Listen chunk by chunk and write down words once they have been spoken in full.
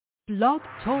Blog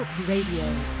Talk Radio.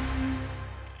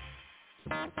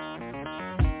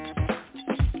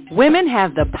 Women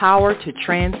have the power to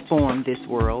transform this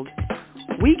world.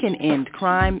 We can end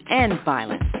crime and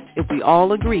violence if we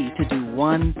all agree to do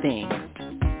one thing: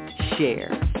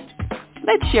 share.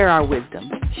 Let's share our wisdom,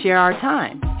 share our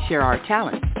time, share our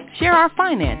talents, share our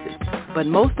finances, but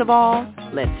most of all,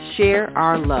 let's share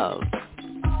our love.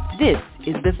 This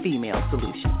is the Female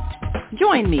Solution.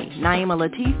 Join me, Naima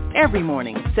Latif, every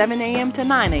morning, 7 a.m. to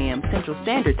 9 a.m. Central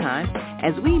Standard Time,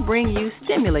 as we bring you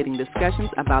stimulating discussions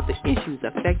about the issues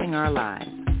affecting our lives.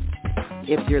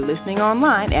 If you're listening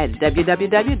online at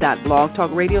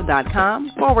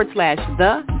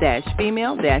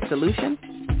www.blogtalkradio.com/the-female-solution,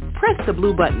 press the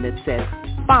blue button that says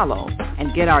follow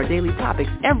and get our daily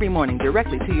topics every morning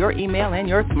directly to your email and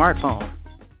your smartphone.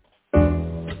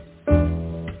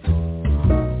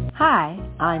 Hi,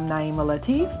 I'm Naima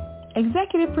Latif,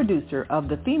 Executive Producer of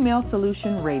the Female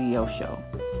Solution Radio Show.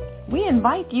 We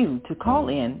invite you to call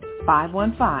in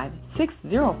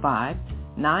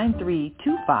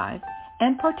 515-605-9325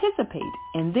 and participate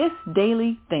in this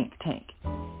daily think tank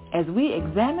as we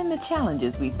examine the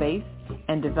challenges we face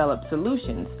and develop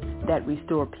solutions that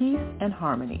restore peace and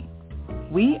harmony.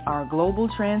 We are global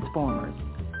transformers,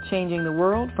 changing the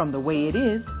world from the way it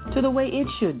is to the way it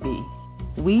should be.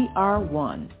 We are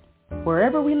one.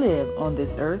 Wherever we live on this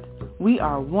earth, we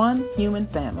are one human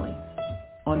family.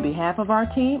 On behalf of our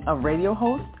team of radio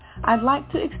hosts, I'd like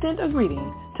to extend a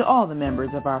greeting to all the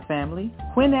members of our family,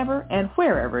 whenever and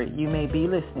wherever you may be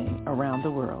listening around the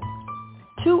world.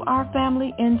 To our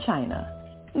family in China,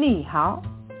 Ni Hao.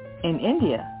 In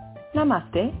India,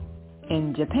 Namaste.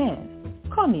 In Japan,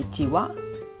 Konnichiwa.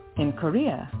 In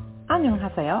Korea,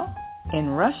 Annyeonghaseyo.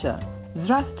 In Russia,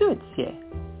 Здравствуйте.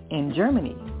 In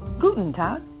Germany, Guten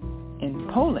Tag. In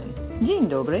Poland, Dzień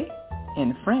dobry.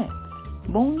 In France,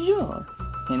 Bonjour.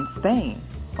 In Spain,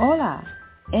 Hola.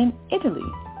 In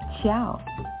Italy, Ciao.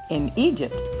 In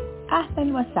Egypt,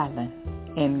 Ahlan wa sahlan.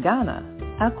 In Ghana,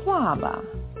 Akwaba.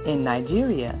 In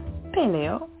Nigeria,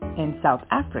 Peleo. In South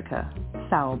Africa,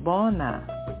 Sawubona.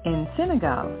 In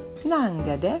Senegal,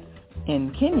 Nangadef. In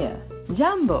Kenya,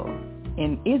 Jambo.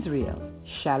 In Israel,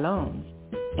 Shalom.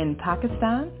 In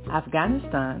Pakistan,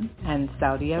 Afghanistan, and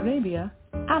Saudi Arabia,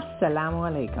 Assalamu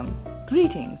alaikum.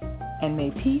 Greetings, and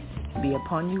may peace be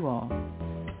upon you all.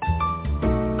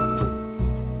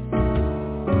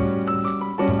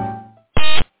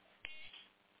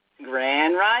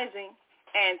 Grand Rising,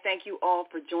 and thank you all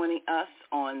for joining us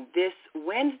on this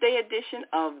Wednesday edition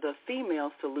of the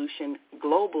Female Solution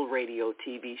Global Radio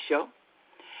TV show.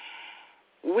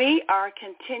 We are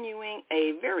continuing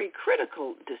a very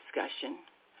critical discussion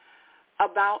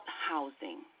about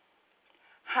housing.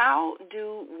 How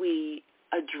do we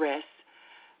address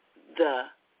the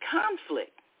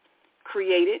conflict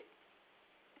created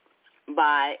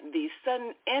by the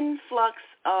sudden influx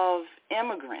of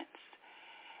immigrants?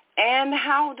 And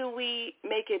how do we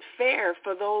make it fair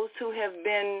for those who have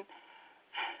been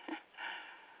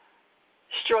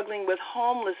struggling with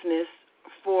homelessness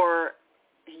for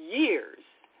years?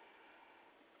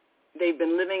 They've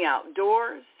been living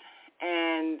outdoors,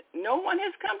 and no one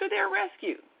has come to their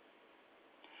rescue.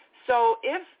 So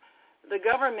if the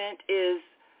government is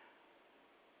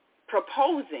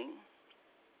proposing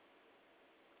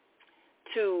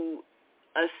to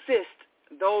assist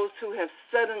those who have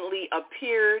suddenly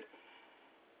appeared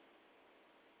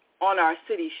on our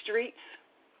city streets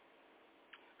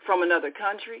from another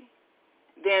country,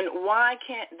 then why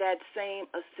can't that same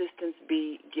assistance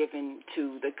be given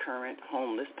to the current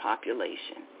homeless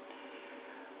population?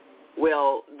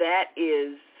 Well, that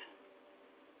is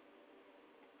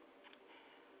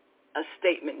a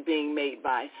statement being made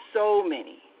by so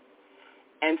many.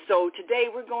 And so today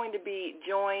we're going to be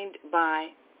joined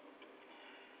by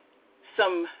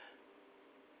some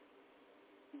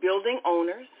building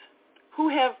owners who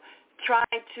have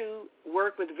tried to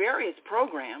work with various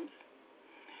programs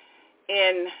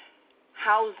in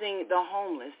housing the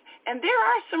homeless. And there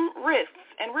are some risks,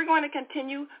 and we're going to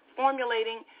continue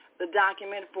formulating the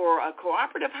document for a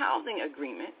cooperative housing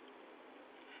agreement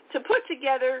to put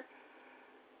together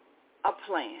a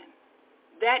plan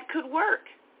that could work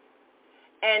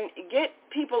and get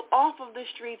people off of the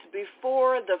streets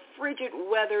before the frigid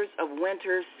weathers of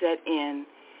winter set in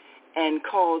and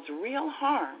cause real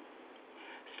harm.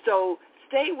 So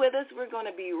stay with us. We're going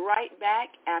to be right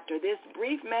back after this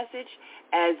brief message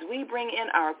as we bring in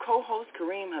our co-host,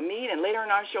 Kareem Hamid, and later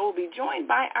in our show we'll be joined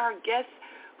by our guests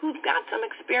who've got some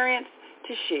experience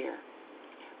to share.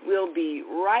 We'll be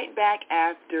right back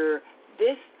after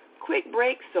this quick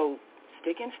break, so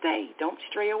stick and stay. Don't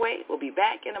stray away. We'll be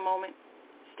back in a moment.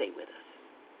 Stay with us.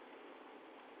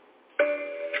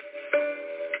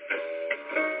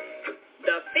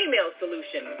 Female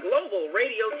Solution Global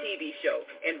Radio TV show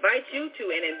invites you to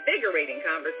an invigorating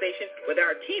conversation with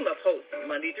our team of hosts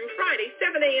Monday through Friday,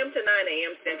 7 a.m. to 9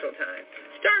 a.m. Central Time.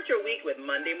 Start your week with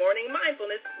Monday Morning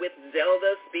Mindfulness with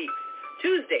Zelda Speaks.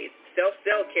 Tuesdays,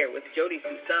 Self-Care with Jody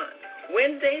Susan.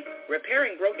 Wednesdays,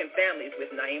 Repairing Broken Families with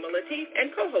Naima Latif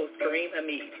and co-host Kareem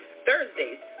Hamid.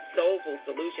 Thursdays, Soulful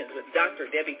Solutions with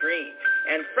Dr. Debbie Green.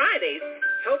 And Fridays,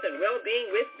 Health and Wellbeing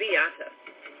with Beata.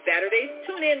 Saturdays,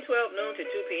 tune in 12 noon to 2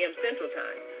 p.m. Central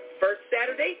Time. First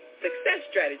Saturday, Success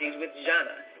Strategies with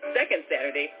Jana. Second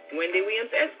Saturday, Wendy Williams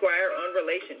Esquire on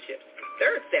relationships.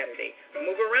 Third Saturday,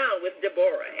 Move Around with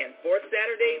Deborah. And fourth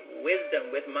Saturday, Wisdom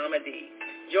with Mama D.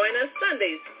 Join us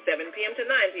Sundays, 7 p.m. to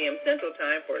 9 p.m. Central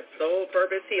Time for Soul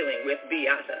Purpose Healing with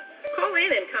Beata. Call in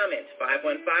and comment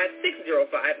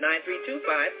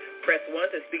 515-605-9325. Press 1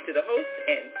 to speak to the host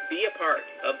and be a part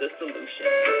of the solution.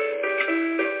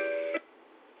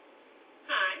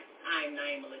 Hi, I'm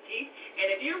Naima Latif, and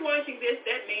if you're watching this,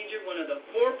 that means you're one of the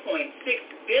 4.6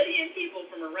 billion people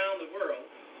from around the world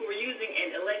who are using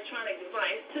an electronic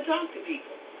device to talk to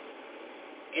people.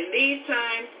 In these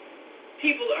times,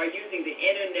 people are using the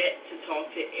internet to talk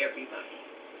to everybody.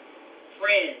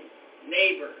 Friends,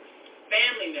 neighbors,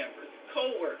 family members,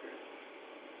 co-workers.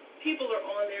 People are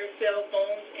on their cell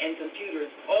phones and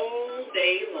computers all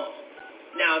day long.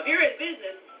 Now, if you're in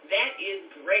business, that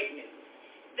is great news.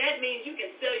 That means you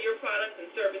can sell your products and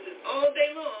services all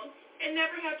day long and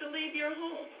never have to leave your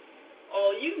home.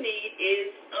 All you need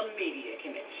is a media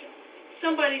connection,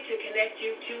 somebody to connect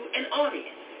you to an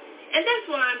audience. And that's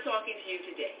why I'm talking to you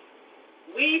today.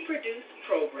 We produce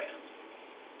programs,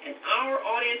 and our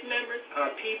audience members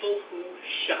are people who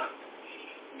shop.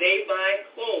 They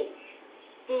buy clothes,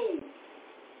 food,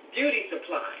 beauty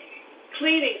supplies,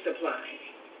 cleaning supplies,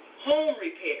 home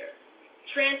repair,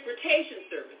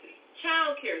 transportation services,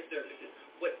 child care services.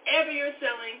 Whatever you're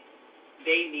selling,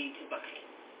 they need to buy it.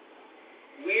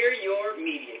 We're your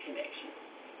media connection.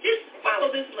 Just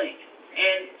follow this link,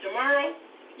 and tomorrow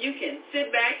you can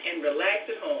sit back and relax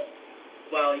at home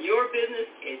while your business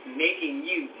is making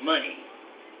you money.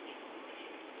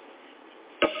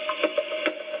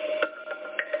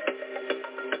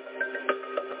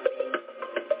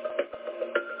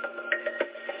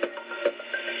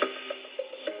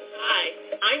 Hi,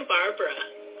 I'm Barbara.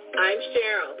 I'm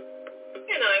Cheryl.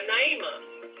 And I'm Naima.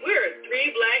 We're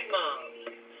 3 black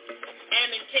moms. And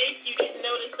in case you didn't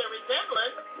notice the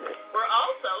resemblance, we're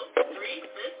also 3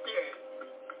 sisters.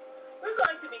 We're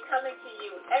going to be coming to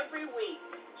you every week,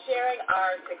 sharing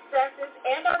our successes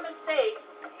and our mistakes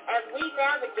as we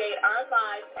navigate our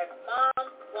lives as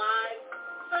moms, wives,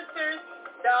 sisters,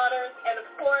 daughters, and of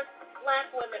course,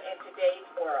 black women in today's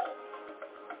world.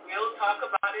 We'll talk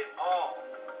about it all: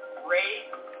 race,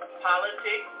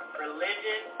 politics,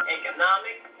 religion,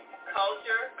 economics,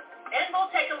 culture, and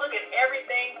we'll take a look at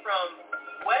everything from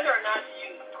whether or not to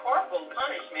use corporal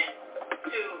punishment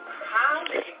to how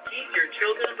to keep your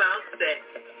children about sex.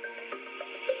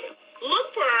 Look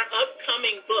for our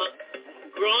upcoming book,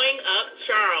 Growing Up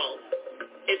Charles.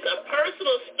 It's a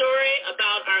personal story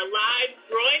about our lives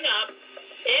growing up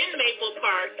in Maple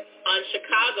Park on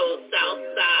Chicago's South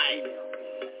Side.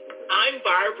 I'm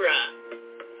Barbara.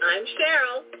 I'm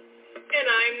Cheryl. And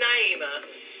I'm Naima.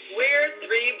 We're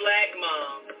 3 black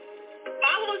moms.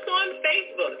 Follow us on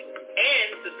Facebook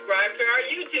and subscribe to our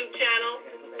YouTube channel,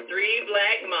 3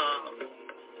 Black Moms.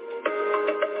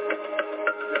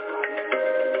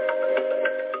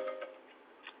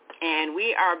 And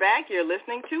we are back. You're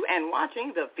listening to and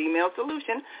watching the Female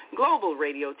Solution Global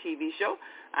Radio TV show.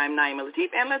 I'm Naima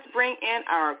Latif, and let's bring in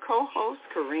our co-host,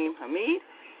 Kareem Hamid,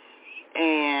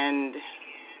 and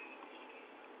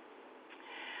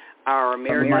our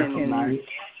American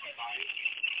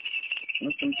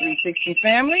Muslim 360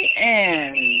 family,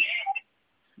 and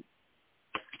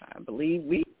I believe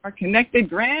we are connected.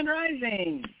 Grand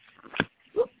Rising.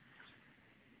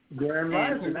 Grand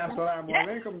Rising. Assalamu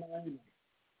alaikum.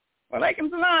 Walaikum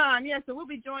salam. Yes, so we'll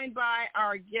be joined by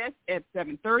our guest at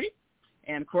 7:30.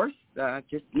 And, of course,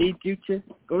 just need you to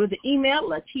go to the email,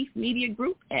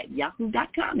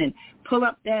 latifmediagroup@yahoo.com, and pull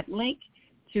up that link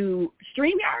to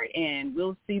StreamYard, and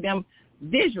we'll see them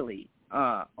visually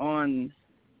on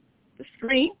the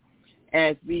screen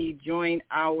as we join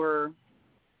our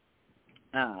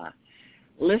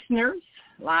listeners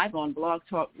live on Blog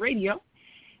Talk Radio.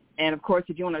 And, of course,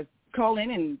 if you want to call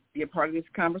in and be a part of this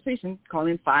conversation, call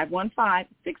in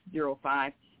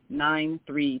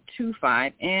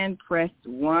 515-605-9325 and press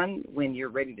 1 when you're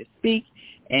ready to speak,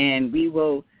 and we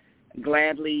will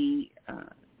gladly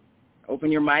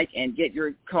open your mic and get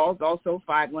your calls. Also,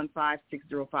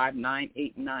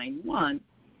 515-605-9891.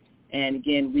 And,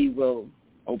 again, we will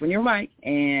open your mic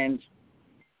and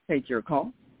take your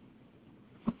call.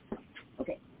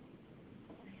 Okay.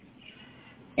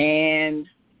 And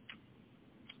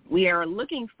we are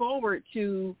looking forward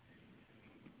to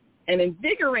an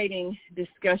invigorating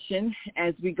discussion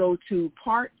as we go to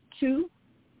part 2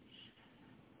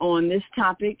 on this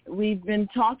topic. We've been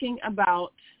talking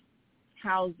about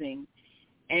housing,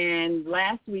 and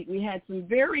last week we had some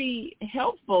very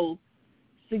helpful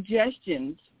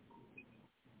suggestions,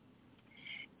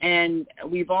 and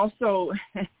we've also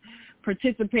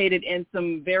participated in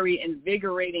some very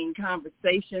invigorating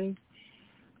conversations.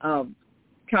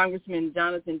 Congressman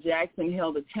Jonathan Jackson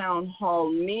held a town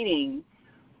hall meeting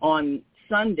on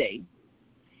Sunday,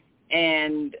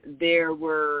 and there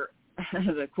were,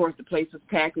 of course, the place was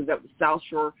packed. It was at the South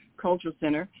Shore Cultural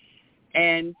Center,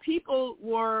 and people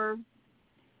were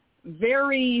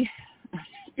very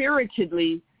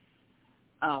spiritedly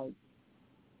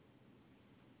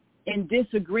in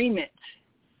disagreement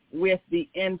with the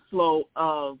inflow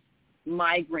of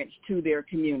migrants to their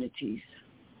communities.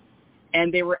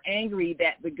 And they were angry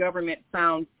that the government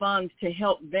found funds to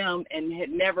help them and had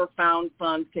never found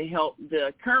funds to help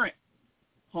the current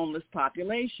homeless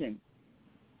population.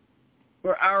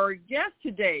 For our guest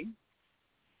today,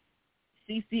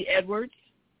 CeCe Edwards,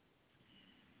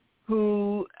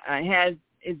 who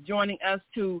is joining us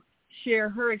to share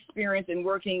her experience in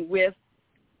working with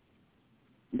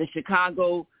the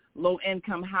Chicago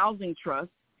Low-Income Housing Trust,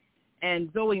 and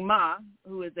Zoe Ma,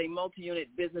 who is a multi-unit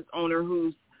business owner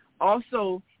who's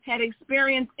also had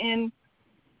experience in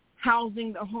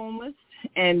housing the homeless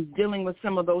and dealing with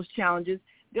some of those challenges.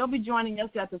 They'll be joining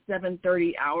us at the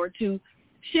 7:30 hour to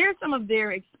share some of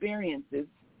their experiences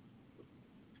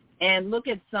and look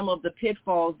at some of the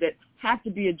pitfalls that have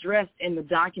to be addressed in the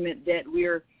document that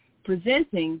we're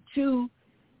presenting to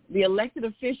the elected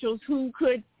officials who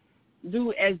could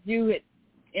do, as you had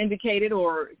indicated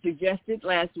or suggested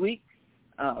last week,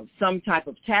 some type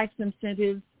of tax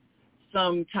incentives,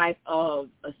 some type of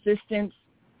assistance,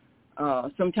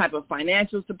 some type of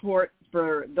financial support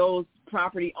for those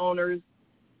property owners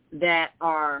that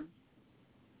are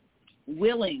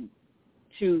willing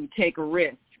to take a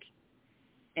risk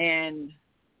and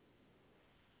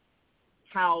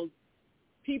house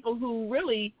people who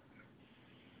really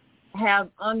have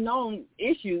unknown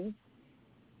issues,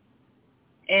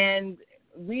 and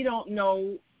we don't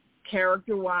know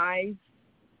character-wise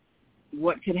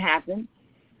what could happen.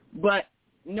 But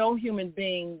no human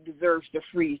being deserves to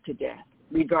freeze to death,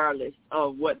 regardless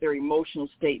of what their emotional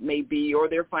state may be or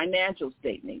their financial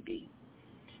state may be.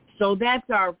 So that's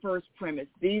our first premise.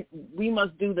 We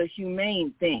must do the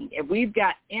humane thing. If we've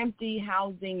got empty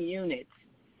housing units,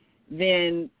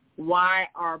 then why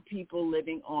are people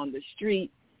living on the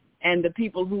street? And the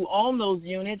people who own those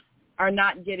units are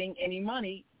not getting any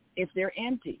money if they're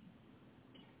empty.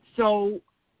 So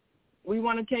we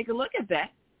want to take a look at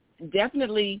that.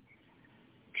 Definitely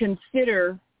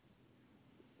consider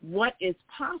what is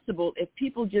possible if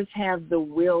people just have the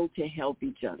will to help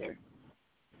each other.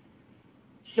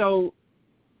 So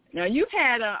now you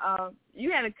had a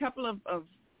couple of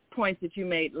points that you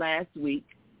made last week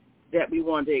that we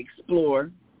wanted to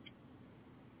explore,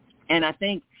 and I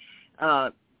think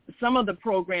some of the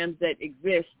programs that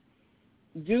exist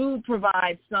do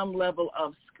provide some level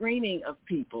of screening of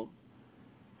people.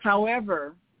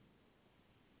 However,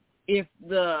 if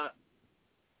the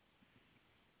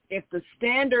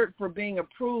standard for being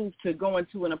approved to go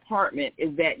into an apartment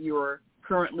is that you're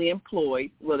currently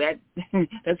employed, well, that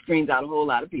that screens out a whole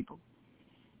lot of people.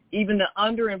 Even the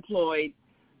underemployed,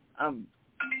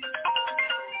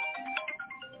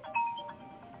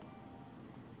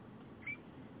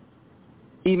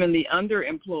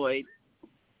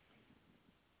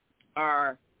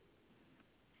 are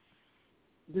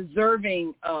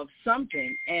deserving of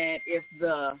something, and if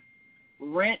the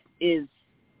rent is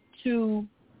too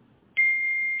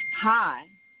high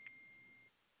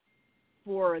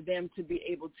for them to be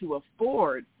able to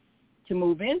afford to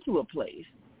move into a place,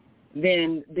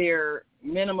 then their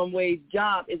minimum wage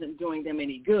job isn't doing them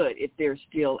any good if they're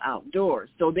still outdoors.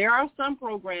 So there are some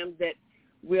programs that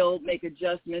will make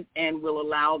adjustments and will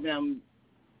allow them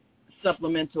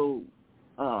supplemental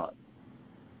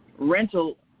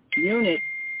rental units.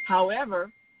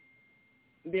 However,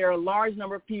 there are a large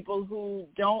number of people who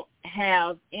don't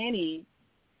have any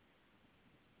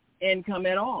income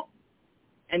at all,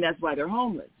 and that's why they're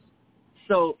homeless.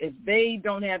 So if they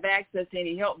don't have access to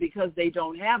any help because they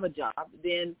don't have a job,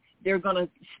 then they're going to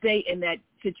stay in that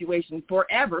situation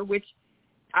forever, which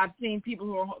I've seen people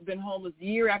who have been homeless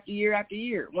year after year after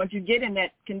year. Once you get in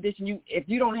that condition, if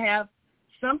you don't have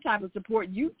some type of support,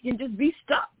 you can just be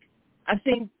stuck. I've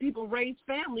seen people raise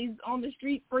families on the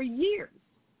street for years.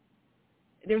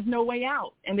 There's no way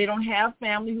out, and they don't have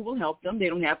family who will help them. They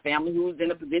don't have family who is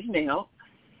in a position to help,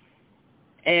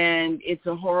 and it's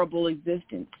a horrible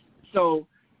existence. So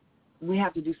we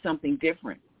have to do something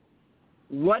different.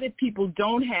 What if people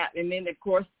don't have, and then, of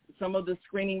course, some of the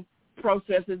screening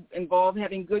processes involve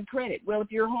having good credit. Well,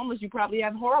 if you're homeless, you probably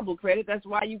have horrible credit. That's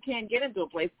why you can't get into a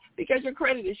place, because your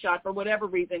credit is shot for whatever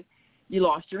reason. You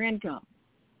lost your income.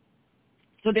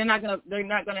 So they're not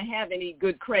gonna have any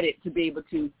good credit to be able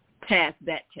to pass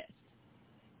that test.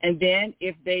 And then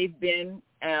if they've been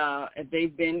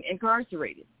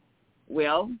incarcerated,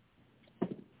 well,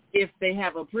 if they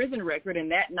have a prison record and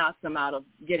that knocks them out of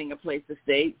getting a place to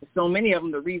stay, so many of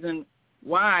them, the reason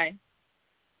why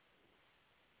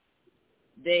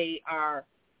they are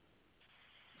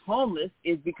homeless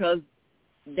is because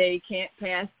they can't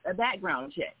pass a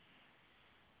background check.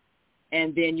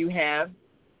 And then you have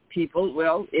people,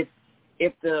 well, if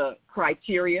the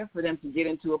criteria for them to get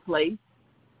into a place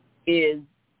is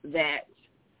that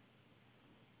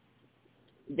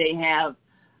they have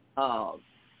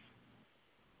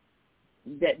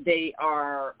that they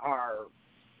are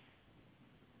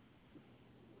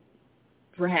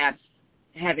perhaps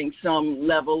having some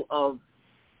level of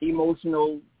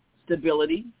emotional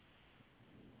stability,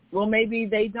 well, maybe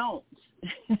they don't.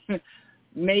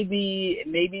 maybe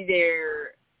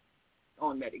they're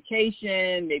on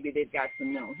medication, maybe they've got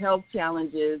some mental health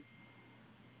challenges,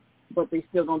 but they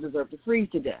still don't deserve to freeze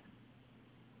to death.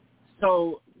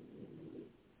 So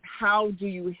how do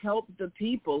you help the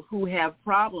people who have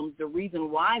problems? The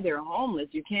reason why they're homeless,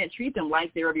 you can't treat them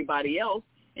like they're everybody else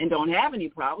and don't have any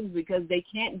problems, because they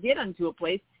can't get into a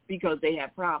place because they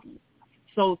have problems.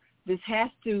 So this has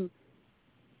to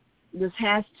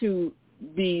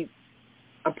be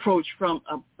approached from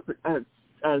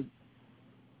a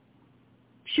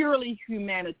purely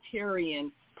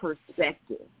humanitarian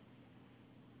perspective.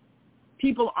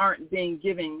 People aren't being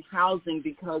given housing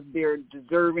because they're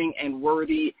deserving and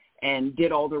worthy and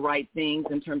did all the right things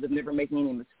in terms of never making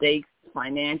any mistakes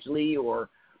financially or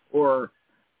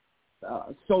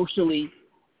socially.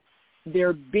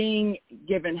 They're being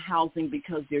given housing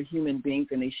because they're human beings,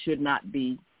 and they should not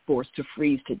be forced to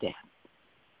freeze to death.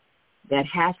 That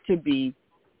has to be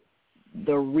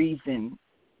the reason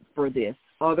for this.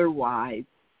 Otherwise,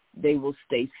 they will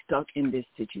stay stuck in this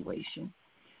situation.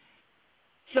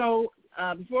 So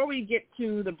before we get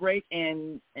to the break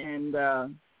and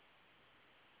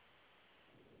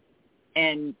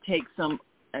take some,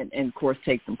 and of course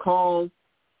take some calls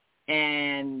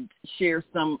and share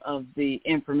some of the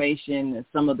information and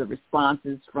some of the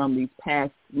responses from these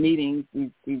past meetings,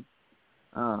 these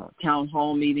town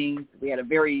hall meetings. We had a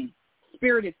very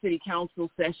spirited city council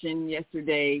session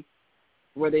yesterday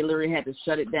where they literally had to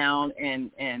shut it down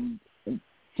and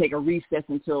take a recess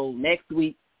until next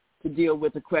week to deal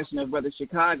with the question of whether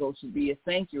Chicago should be a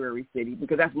sanctuary city,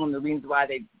 because that's one of the reasons why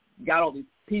they got all these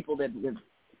people that have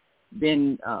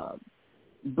been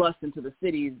bust into the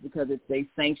cities, because it's a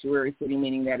sanctuary city,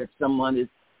 meaning that if someone is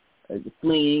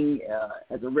fleeing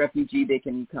as a refugee, they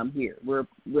can come here.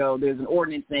 There's an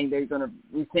ordinance saying they're going to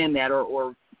rescind that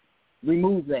or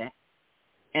remove that,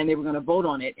 and they were going to vote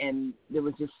on it, and there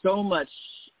was just so much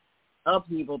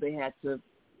upheaval they had to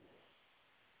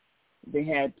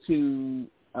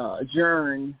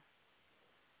adjourn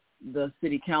the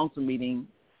city council meeting,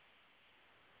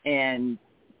 and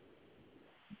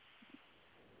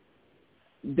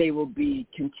they will be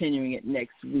continuing it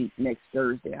next week, next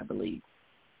Thursday, I believe.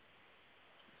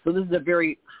 So this is a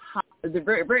very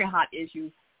hot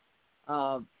issue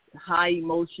of high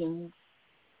emotions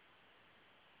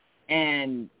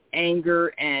and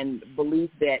anger and belief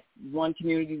that one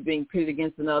community is being pitted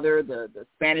against another, the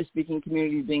Spanish-speaking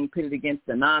community is being pitted against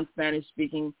the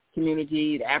non-Spanish-speaking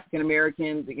community, the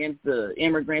African-Americans against the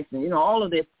immigrants, and, all of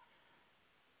this.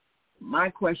 My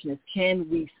question is, can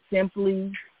we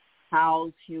simply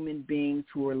house human beings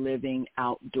who are living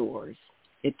outdoors?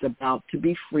 It's about to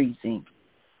be freezing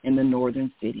in the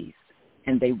northern cities,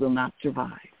 and they will not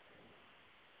survive.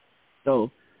 So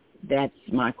that's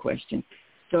my question.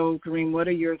 So, Kareem, what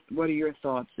are your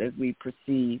thoughts as we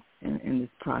proceed in this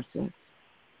process?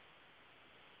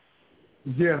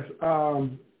 Yes.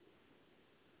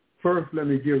 First, let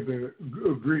me give the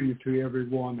greeting to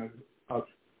everyone of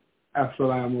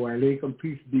Assalamu alaikum.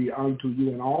 Peace be unto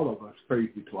you and all of us. Praise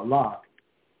be to Allah.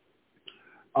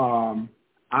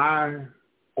 I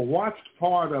watched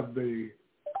part of the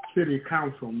city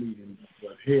council meeting that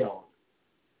was held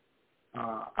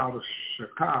out of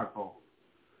Chicago.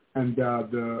 And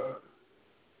the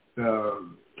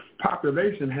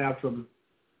population had some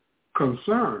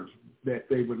concerns, that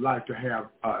they would like to have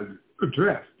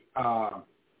addressed.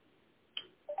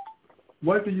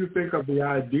 What do you think of the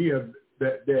idea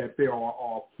that they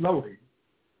are floating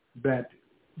that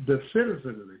the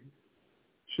citizenry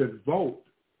should vote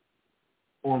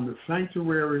on the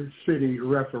sanctuary city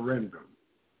referendum,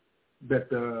 that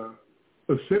the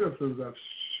citizens of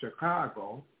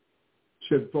Chicago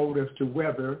should vote as to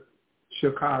whether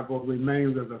Chicago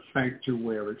remains as a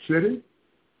sanctuary city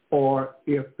or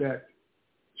if that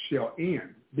shall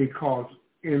end, because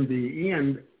in the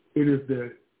end, it is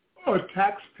the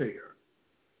taxpayer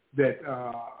that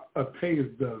pays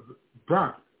the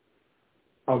brunt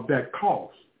of that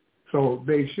cost. So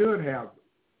they should have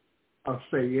a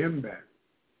say in that.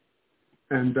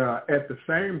 And at the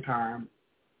same time,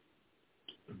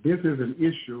 this is an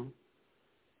issue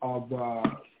of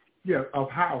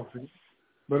housing,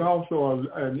 but also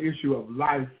an issue of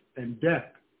life and death.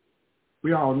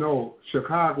 We all know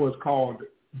Chicago is called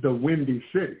the Windy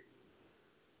City,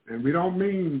 and we don't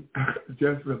mean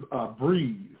just a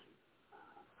breeze.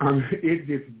 It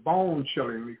gets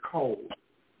bone-chillingly cold,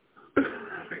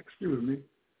 excuse me,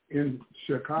 in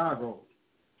Chicago.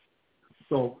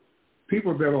 So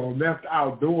people that are left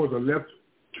outdoors are left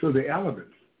to the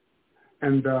elements.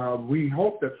 And we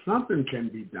hope that something can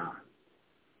be done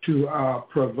to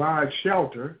provide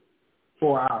shelter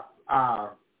for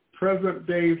our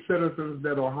present-day citizens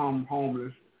that are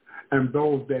homeless and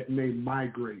those that may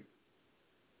migrate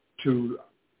to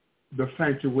the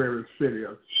sanctuary city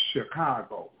of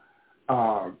Chicago.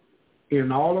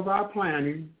 In all of our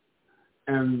planning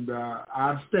and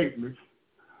our statements,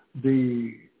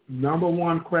 the number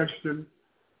one question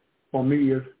for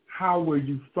me is, how will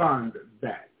you fund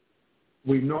that?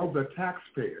 We know the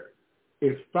taxpayer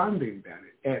is funding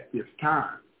that at this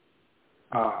time.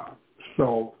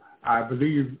 So I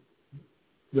believe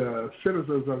the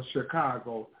citizens of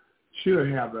Chicago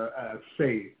should have a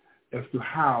say as to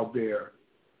how their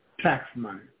tax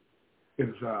money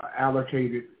is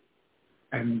allocated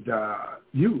and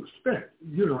spent,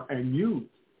 and used.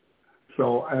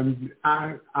 So, and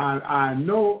I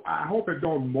know, I hope it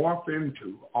don't morph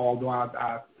into, although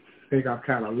I think I'm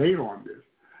kind of late on this,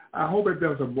 I hope it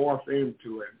doesn't morph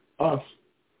into it, us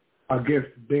against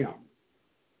them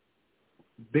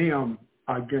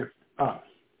against us.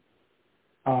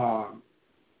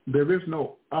 There is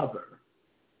no other.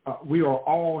 We are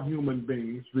all human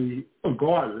beings,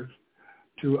 regardless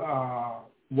to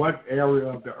what area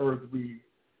of the earth we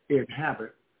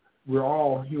inhabit. We're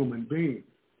all human beings,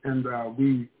 and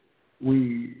we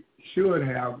should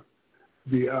have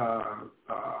the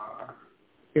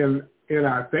in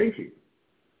our thinking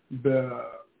the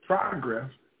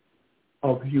progress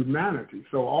of humanity.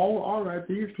 So all right,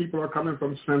 these people are coming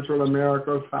from Central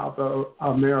America, South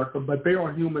America, but they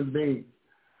are human beings.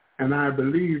 And I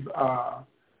believe,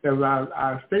 as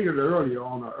I stated earlier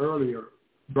on an earlier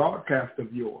broadcast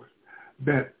of yours,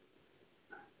 that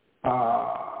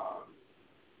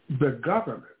the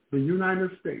government, the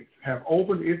United States, have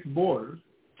opened its borders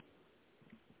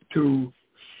to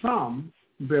some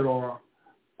that are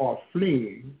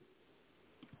fleeing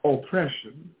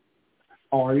oppression,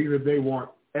 or either they want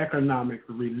economic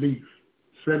relief.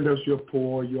 Send us your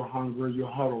poor, your hungry,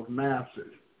 your huddled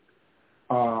masses.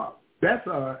 That's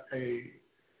a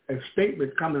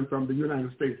statement coming from the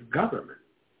United States government.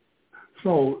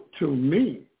 So to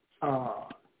me,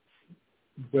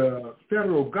 the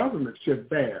federal government should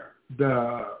bear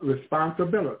the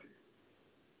responsibility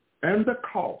and the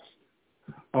cost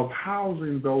of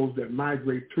housing those that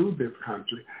migrate through this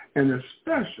country, and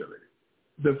especially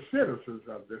the citizens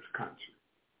of this country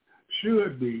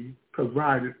should be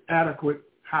provided adequate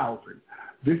housing.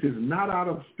 This is not out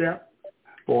of step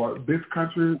for this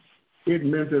country. It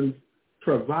mentions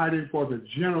providing for the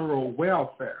general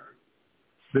welfare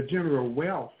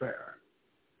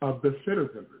of the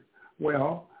citizenry.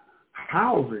 Well,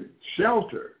 housing,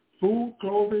 shelter, food,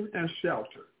 clothing, and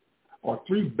shelter are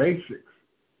three basics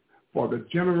for the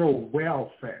general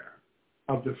welfare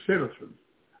of the citizens.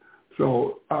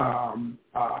 So I'm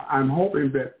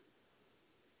hoping that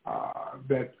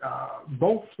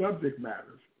both subject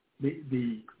matters,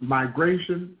 the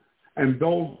migration and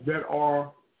those that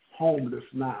are homeless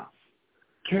now,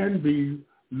 can be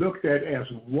looked at as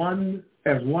one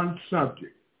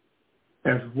subject,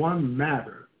 as one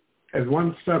matter, as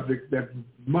one subject that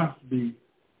must be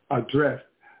addressed,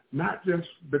 not just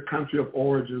the country of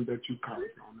origin that you come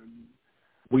from. And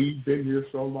we've been here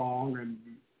so long, and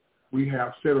we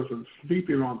have citizens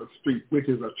sleeping on the street, which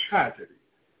is a tragedy.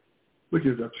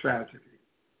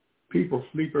 People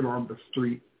sleeping on the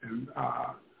street. And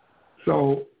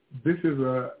so this is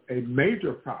a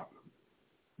major problem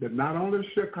that not only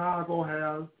Chicago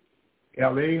has,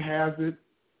 L.A. has it.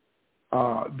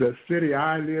 The city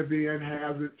I live in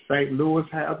has it. St. Louis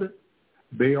has it.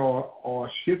 They are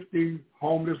shifting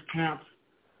homeless camps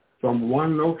from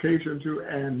one location to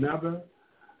another.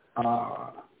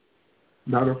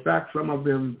 Matter of fact, some of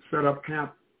them set up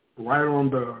camp right on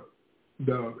the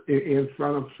in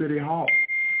front of City Hall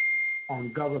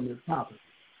on government property.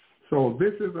 So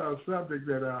this is a subject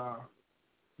that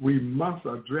we must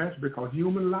address because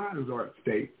human lives are at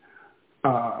stake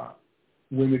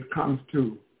when it comes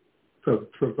to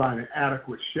providing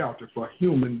adequate shelter for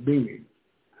human beings.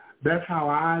 That's how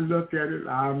I look at it.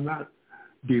 I'm not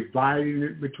dividing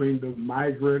it between the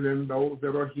migrant and those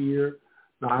that are here.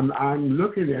 I'm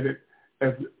looking at it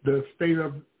as the state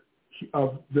of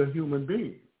the human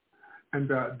being. And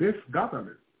this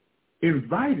government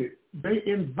they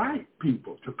invite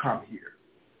people to come here.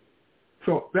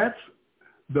 So that's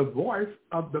the voice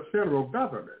of the federal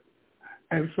government.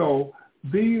 And so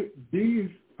these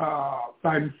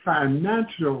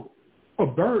financial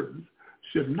burdens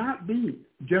should not be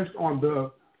just on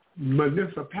the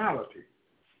municipality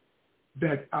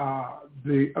that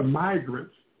the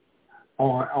migrants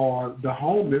or the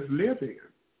homeless live in.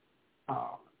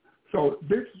 So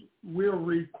this will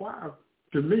require,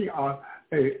 to me,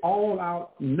 a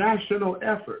all-out national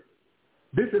effort.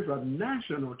 This is a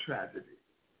national tragedy.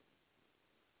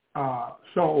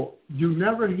 So you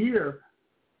never hear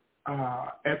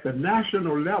at the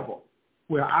national level,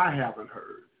 where I haven't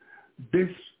heard, this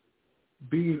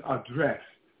being addressed,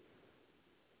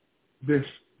 this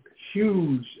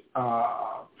huge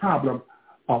problem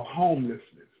of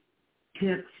homelessness,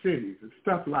 tent cities and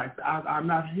stuff like that. I'm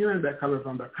not hearing that coming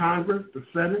from the Congress, the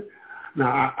Senate.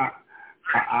 Now,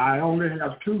 I only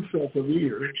have 2 sets of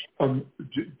ears.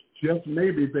 Just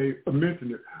maybe they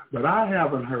mentioned it, but I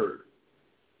haven't heard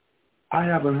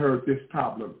this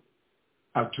problem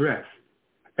addressed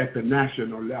at the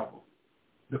national level.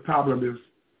 The problem is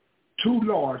too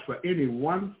large for any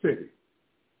one city,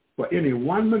 for any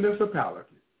one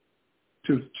municipality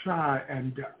to try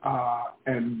and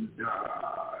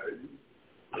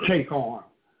take on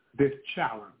this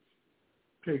challenge.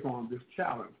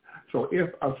 So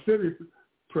if a city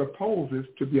proposes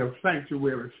to be a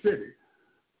sanctuary city,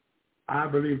 I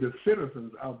believe the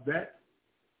citizens of that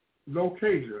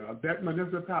location, of that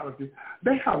municipality,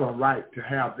 they have a right to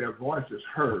have their voices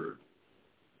heard.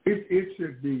 It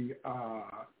should be,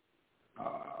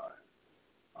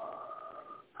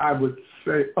 I would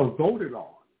say, voted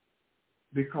on,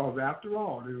 because after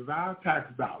all, it is our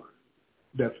tax dollars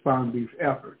that fund these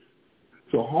efforts.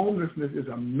 So homelessness is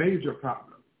a major problem.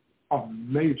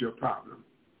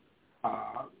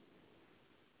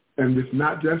 And it's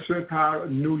not just Chicago.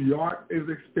 New York is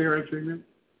experiencing it.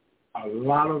 A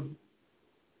lot of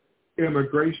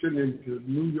immigration into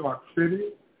New York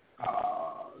City.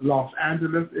 Los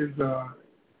Angeles is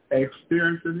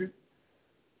experiencing it.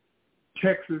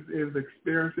 Texas is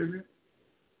experiencing it.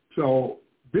 So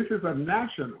this is a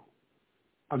national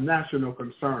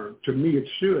concern. To me, it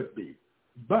should be.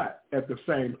 But at the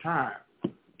same time,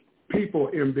 people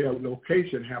in their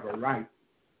location have a right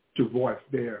to voice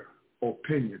their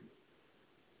opinion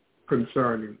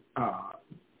concerning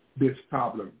this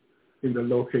problem in the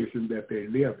location that they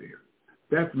live in.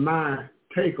 That's my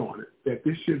take on it, that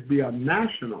this should be a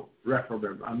national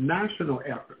referendum, a national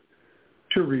effort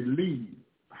to relieve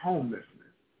homelessness.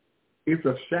 It's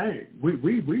a shame.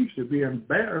 We should be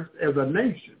embarrassed as a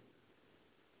nation.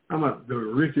 I'm the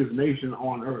richest nation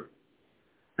on earth.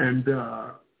 And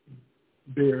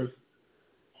there's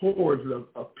hordes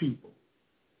of people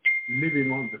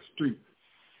living on the streets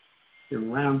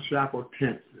in ramshackle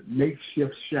tents and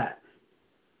makeshift shacks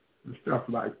and stuff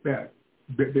like that.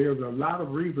 There's a lot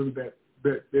of reasons that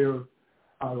there's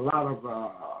a lot of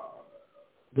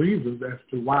reasons as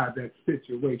to why that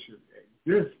situation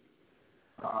exists.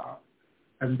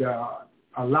 And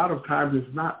a lot of times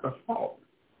it's not the fault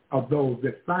of those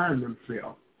that find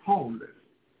themselves homeless.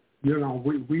 You know,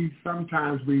 we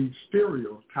sometimes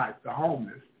stereotype the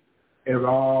homeless as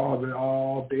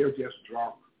they're just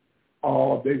drunk.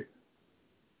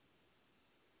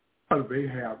 They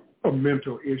have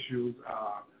mental issues.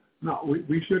 No,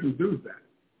 we shouldn't do that.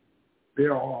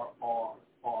 There are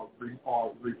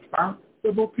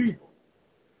responsible people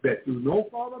that through no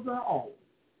fault of their own,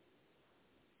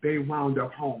 they wound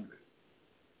up homeless.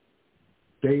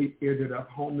 They ended up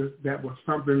homeless. That was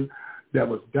something that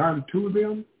was done to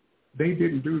them. They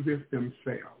didn't do this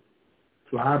themselves.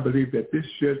 So I believe that this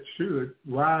should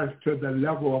rise to the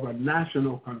level of a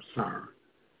national concern,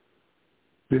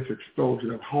 this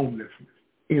explosion of homelessness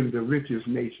in the richest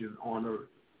nation on earth.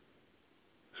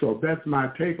 So that's my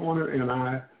take on it, and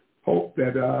I hope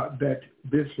that that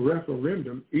this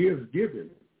referendum is giving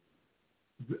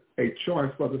a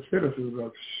choice for the citizens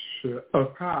of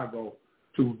Chicago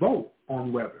to vote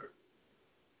on whether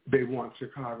they want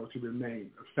Chicago to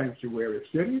remain a sanctuary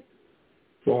city,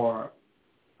 for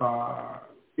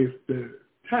if the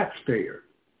taxpayer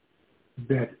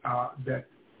that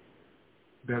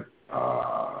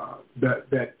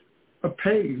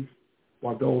pays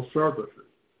for those services.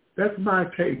 That's my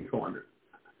take on it.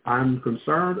 I'm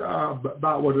concerned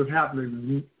about what is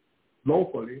happening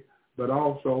locally, but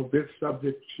also this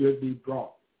subject should be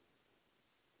brought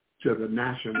to the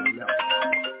national level.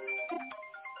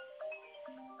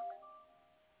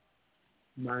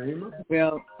 Naima?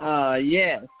 Well,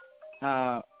 yes.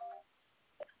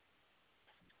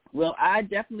 Well, I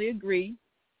definitely agree.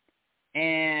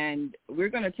 And we're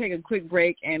going to take a quick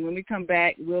break. And when we come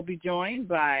back, we'll be joined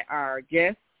by our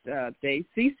guest today,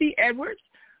 CeCe Edwards,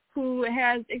 who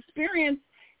has experience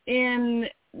in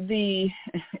the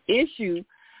issue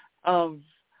of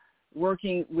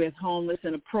working with homeless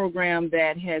in a program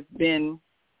that has been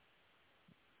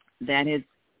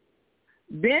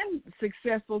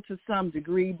successful to some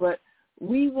degree, but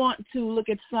we want to look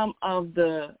at some of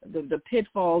the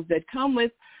pitfalls that come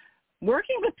with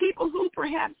working with people who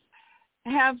perhaps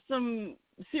have some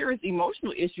serious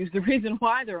emotional issues, the reason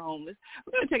why they're homeless.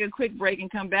 We're going to take a quick break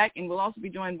and come back, and we'll also be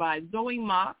joined by Zoe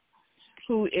Ma,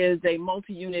 who is a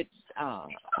multi-unit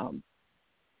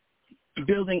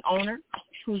building owner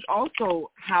who's also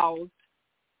housed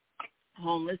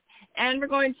homeless. And we're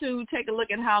going to take a look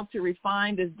at how to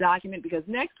refine this document, because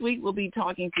next week we'll be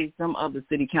talking to some of the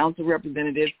city council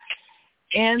representatives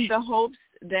in the hopes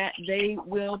that they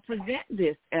will present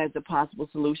this as a possible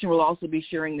solution. We'll also be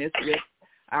sharing this with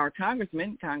our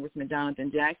Congressman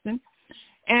Jonathan Jackson.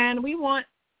 And we want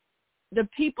the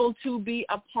people to be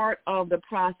a part of the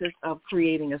process of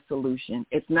creating a solution.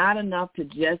 It's not enough to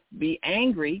just be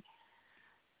angry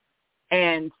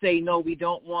and say, no, we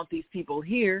don't want these people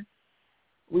here.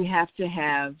 We have to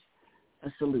have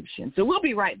a solution. So we'll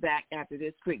be right back after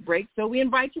this quick break. So we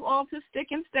invite you all to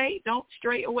stick and stay. Don't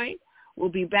stray away. We'll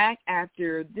be back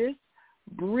after this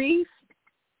brief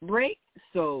break,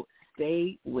 so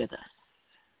stay with us.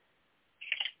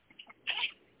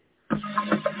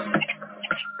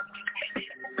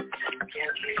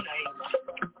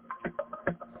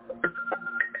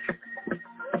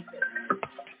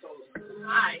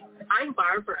 Hi, I'm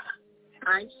Barbara.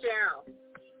 I'm Cheryl.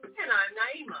 And I'm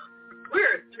Naima.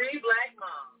 We're three black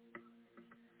moms.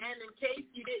 And in case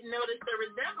you didn't notice the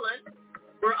resemblance,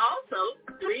 we're also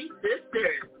three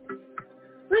sisters.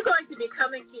 We're going to be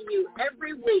coming to you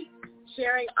every week,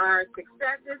 sharing our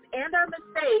successes and our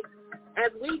mistakes as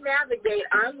we navigate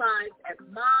our lives as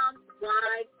moms,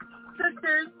 wives,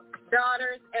 sisters,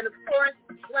 daughters, and of course,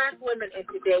 black women in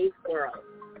today's world.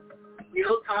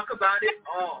 We'll talk about it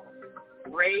all: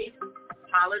 race,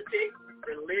 politics,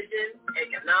 religion,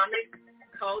 economics,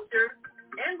 culture,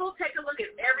 and we'll take a look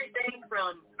at everything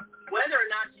from whether or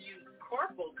not to use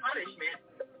corporal punishment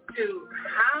to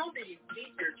how do you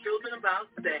teach your children about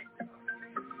sex.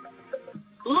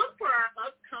 Look for our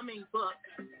upcoming book,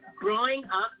 Growing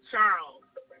Up Charles.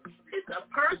 It's a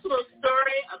personal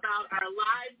story about our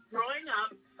lives growing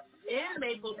up in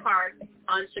Maple Park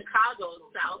on Chicago's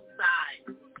South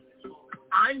Side.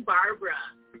 I'm Barbara.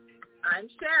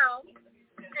 I'm Cheryl.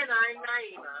 And I'm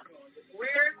Naima.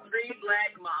 We're three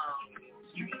black moms.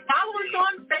 Follow us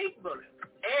on Facebook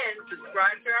and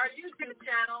subscribe to our YouTube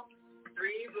channel,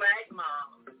 Three Black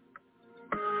Moms.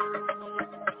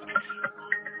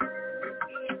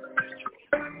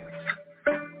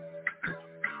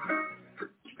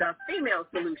 The Female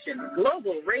Solution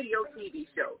Global Radio TV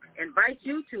show invites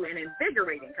you to an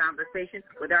invigorating conversation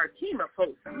with our team of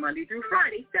hosts Monday through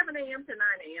Friday, 7 a.m. to 9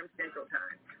 a.m. Central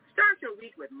Time. Start your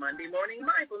week with Monday Morning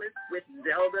Mindfulness with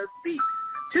Zelda Speaks.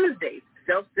 Tuesdays,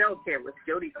 Self-Care with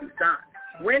Jody Susan.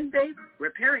 Wednesdays,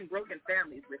 Repairing Broken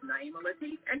Families with Naima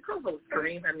Latif and co-host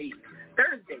Kareem Hamid.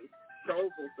 Thursdays,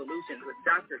 Soulful Solutions with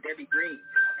Dr. Debbie Green.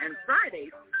 And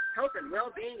Fridays, Health and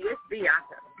Wellbeing with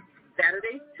Beata.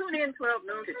 Saturdays, tune in 12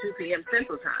 noon to 2 p.m.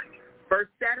 Central Time.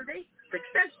 First Saturday,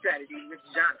 Success Strategy with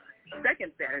Jana.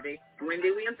 Second Saturday,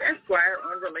 Wendy Williams Esquire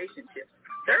on relationships.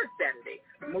 Third Saturday,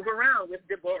 Move Around with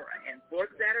Deborah. And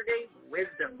fourth Saturday,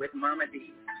 Wisdom with Mama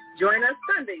D. Join us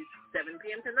Sundays, 7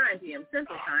 p.m. to 9 p.m.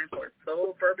 Central Time for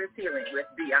Soul Purpose Healing with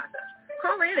Beata.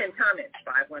 Call in and comment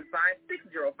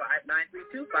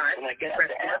 515-605-9325.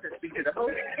 Press 1 to speak to the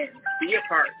host and be a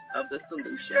part of the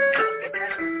solution.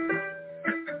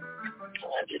 All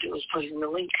I have to do is put in the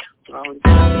link.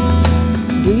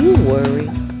 Do you worry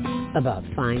about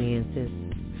finances,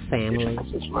 family,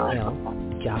 health,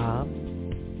 job?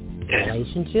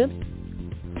 Relationships?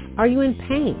 Are you in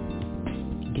pain?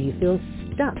 Do you feel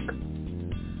stuck?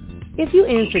 If you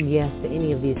answered yes to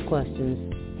any of these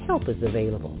questions, help is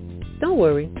available. Don't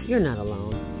worry, you're not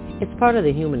alone. It's part of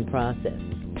the human process.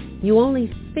 You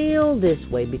only feel this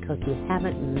way because you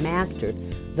haven't mastered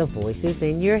the voices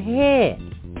in your head.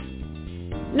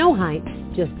 No hype,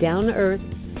 just down-to-earth,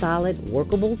 solid,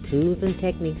 workable tools and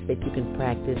techniques that you can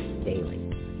practice daily.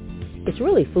 It's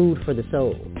really food for the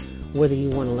soul, whether you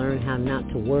want to learn how not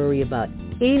to worry about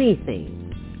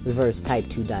anything, reverse type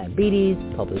 2 diabetes,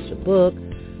 publish a book,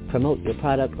 promote your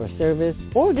product or service,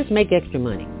 or just make extra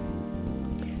money.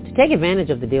 To take advantage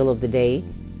of the deal of the day,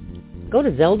 go to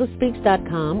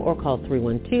zeldaspeaks.com or call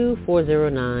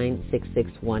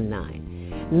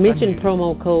 312-409-6619. Mention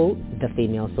promo code The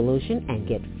Female Solution and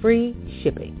get free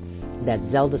shipping. That's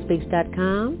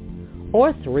zeldaspeaks.com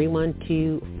or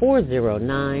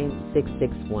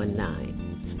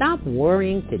 312-409-6619. Stop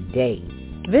worrying today.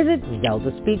 Visit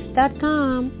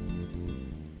zeldaspeaks.com.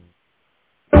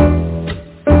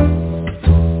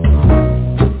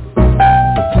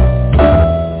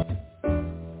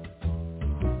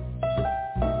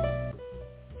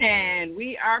 And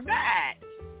we are back.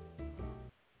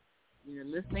 You're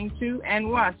listening to and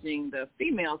watching the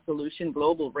Female Solution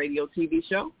Global Radio TV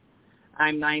show.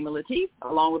 I'm Naima Latif,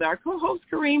 along with our co-host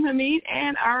Kareem Hamid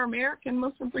and our American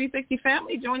Muslim 360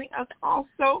 family joining us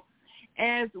also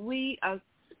as we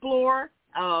explore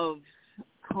of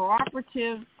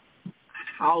cooperative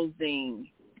housing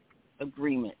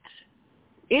agreement.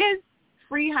 Is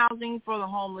free housing for the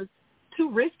homeless too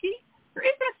risky, or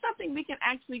is that something we can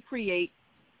actually create?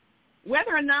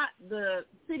 Whether or not the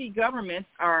city governments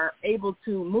are able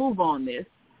to move on this,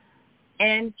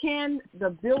 and can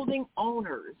the building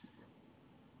owners,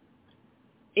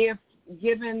 if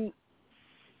given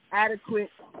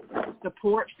adequate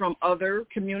support from other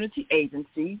community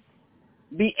agencies,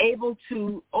 be able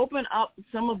to open up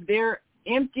some of their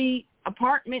empty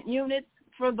apartment units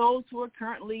for those who are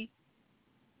currently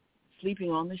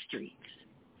sleeping on the streets?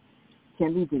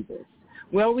 Can we do this?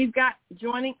 Well, we've got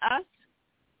joining us,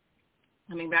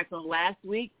 coming back from last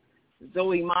week,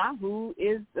 Zoe Ma, who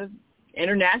is an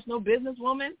international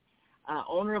businesswoman,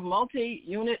 owner of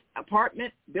multi-unit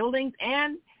apartment buildings,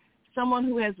 and someone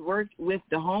who has worked with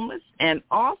the homeless. And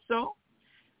also,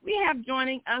 we have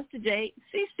joining us today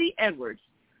CeCe Edwards,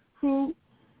 who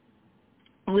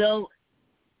will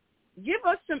give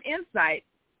us some insight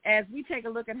as we take a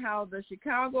look at how the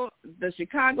Chicago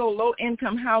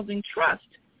Low-Income Housing Trust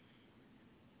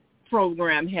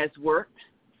program has worked,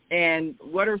 and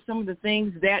what are some of the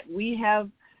things that we have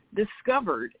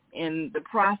discovered in the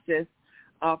process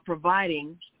of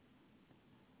providing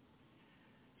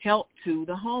help to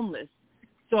the homeless.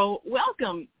 So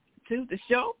welcome to the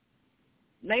show.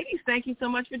 Ladies, thank you so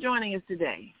much for joining us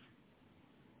today.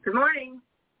 Good morning.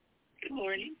 Good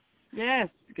morning. Yes,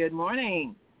 good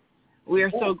morning. We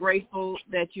are so grateful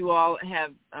that you all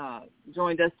have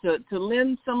joined us to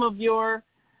lend some of your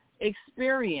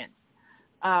experience.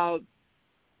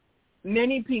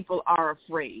 Many people are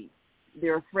afraid.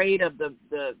 They're afraid of the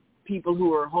people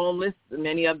who are homeless.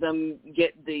 Many of them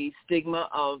get the stigma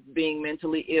of being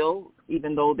mentally ill,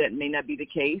 even though that may not be the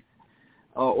case,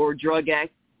 or drug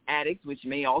addicts, which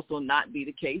may also not be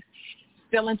the case.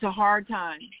 Fell into hard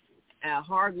times,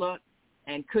 hard luck,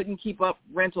 and couldn't keep up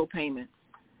rental payments.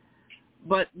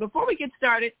 But before we get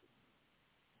started,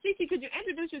 CeCe, could you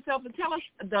introduce yourself and tell us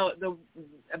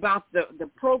about the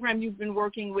program you've been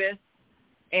working with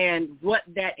and what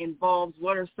that involves?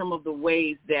 What are some of the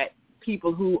ways that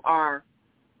people who are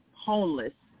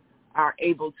homeless are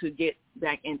able to get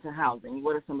back into housing?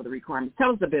 What are some of the requirements?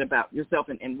 Tell us a bit about yourself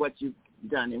and what you've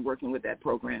done in working with that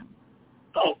program.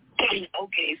 Oh,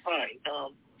 okay, fine.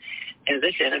 As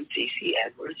I said, I'm CeCe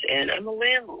Edwards, and I'm a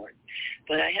landlord.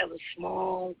 But I have a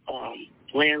small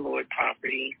landlord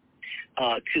property,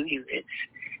 2 units,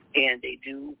 and they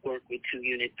do work with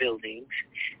 2-unit buildings.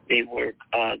 They work,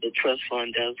 the trust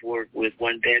fund does work with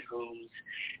 1-bedrooms.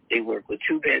 They work with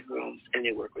 2 bedrooms, and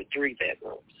they work with 3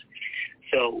 bedrooms.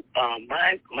 So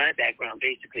my background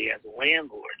basically as a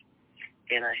landlord,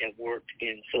 and I have worked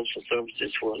in social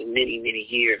services for many, many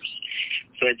years.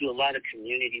 So I do a lot of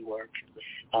community work.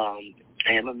 I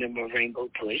am a member of Rainbow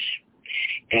Push.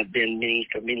 Have been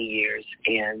for many years.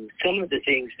 And some of the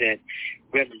things that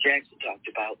Reverend Jackson talked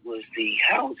about was the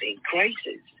housing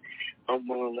crisis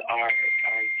among our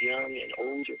young and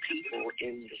older people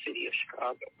in the city of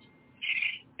Chicago.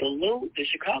 The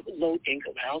Chicago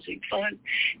Low-Income Housing Fund,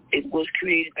 it was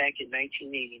created back in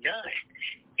 1989,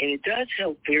 and it does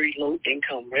help very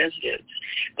low-income residents,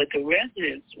 but the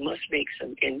residents must make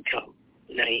some income,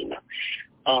 Naima.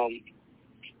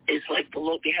 it's like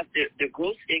below. They have their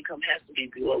gross income has to be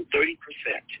below 30%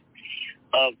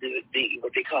 of the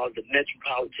what they call the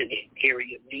metropolitan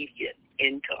area median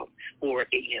income, or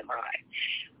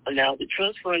AMI. Now, the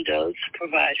trust fund does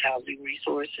provide housing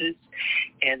resources,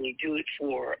 and they do it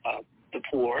for the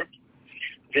poor,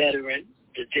 veterans,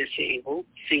 the disabled,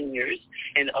 seniors,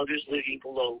 and others living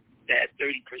below that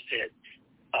 30%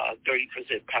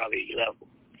 poverty level.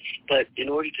 But in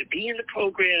order to be in the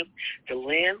program, the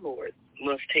landlord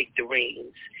must take the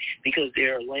reins, because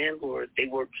they're landlords. They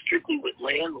work strictly with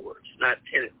landlords, not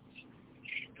tenants.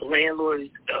 The landlord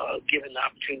is given the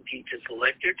opportunity to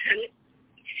select their tenant,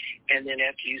 and then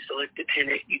after you select the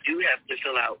tenant, you do have to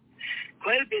fill out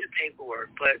quite a bit of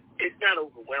paperwork, but it's not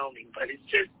overwhelming. But it's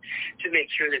just to make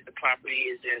sure that the property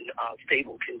is in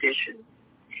stable condition,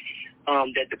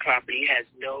 that the property has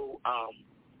no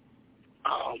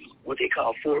what they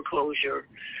call foreclosure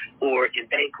or in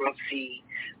bankruptcy,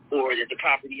 or that the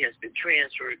property has been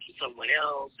transferred to someone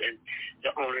else and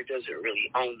the owner doesn't really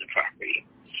own the property.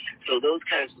 So those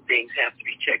kinds of things have to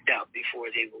be checked out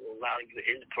before they will allow you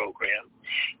in the program.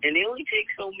 And they only take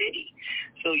so many.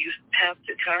 So you have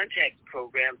to contact the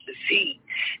program to see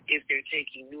if they're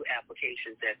taking new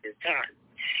applications at this time.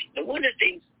 And one of the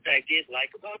things that I did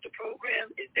like about the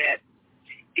program is that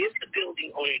if the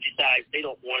building owner decides they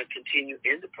don't want to continue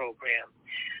in the program,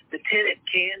 the tenant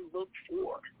can look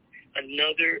for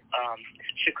another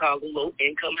Chicago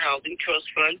Low-Income Housing Trust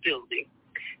Fund building,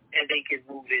 and they can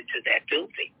move into that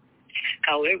building.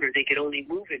 However, they can only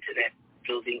move into that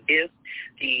building if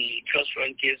the trust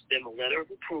fund gives them a letter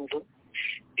of approval,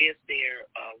 if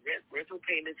their rental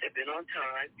payments have been on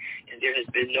time, and there has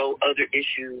been no other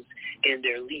issues in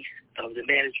their lease of the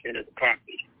management of the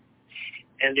property.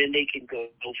 And then they can go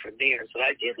from there. So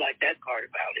I did like that part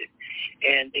about it.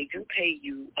 And they do pay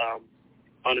you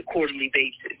on a quarterly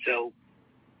basis. So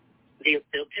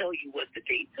they'll tell you what the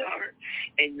dates are,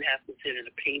 and you have to send in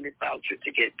a payment voucher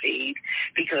to get paid,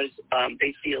 because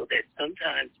they feel that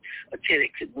sometimes a tenant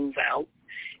could move out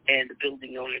and the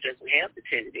building owner doesn't have the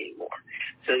tenant anymore.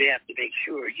 So they have to make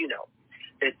sure,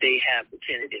 that they have the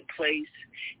tenant in place,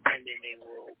 and then they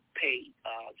will pay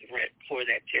the rent for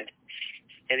that tenant.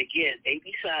 And again, they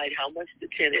decide how much the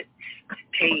tenant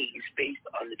pays based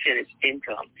on the tenant's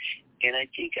income. And I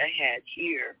think I had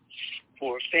here,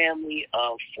 for a family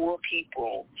of 4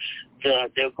 people,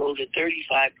 they'll go to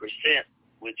 35%,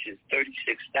 which is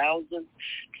 $36,470.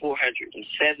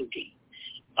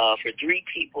 For 3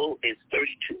 people, it's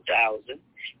 $32,830.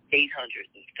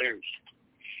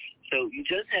 So you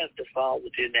just have to fall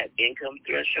within that income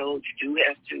threshold. You do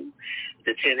have to,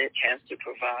 the tenant has to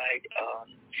provide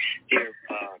their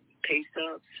pay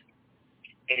stubs,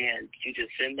 and you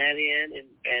just send that in,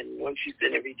 and once you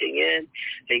send everything in,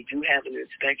 they do have an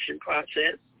inspection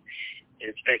process. The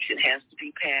inspection has to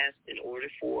be passed in order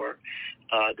for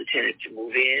the tenant to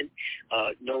move in.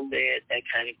 No lead, that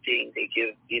kind of thing. They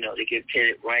give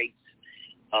tenant rights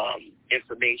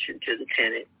information to the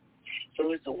tenant.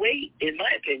 So it's a way, in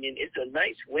my opinion, it's a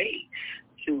nice way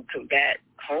to combat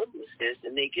homelessness,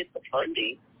 and they get the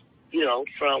funding,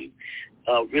 from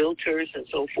realtors and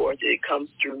so forth. It comes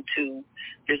through to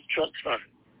this trust fund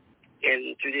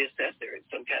and through the assessor in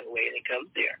some kind of way, and it comes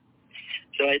there.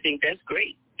 So I think that's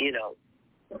great,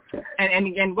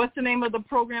 And what's the name of the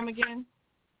program again?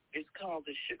 It's called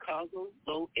the Chicago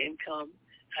Low-Income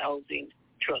Housing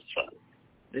Trust Fund.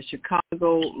 The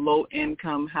Chicago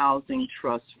Low-Income Housing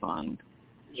Trust Fund.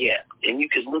 Yeah, and you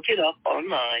can look it up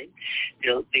online.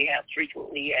 They have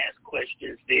frequently asked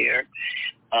questions there.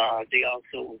 They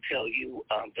also will tell you,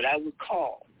 but I would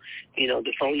call.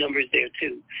 The phone number is there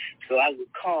too. So I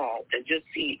would call and just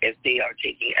see if they are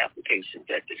taking applications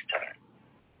at this time.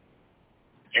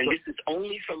 And this is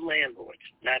only from landlords,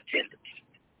 not tenants.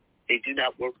 They do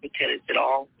not work with tenants at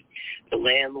all. The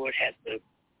landlord has to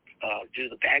do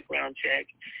the background check,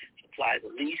 supply the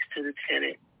lease to the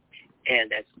tenant,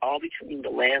 and that's all between the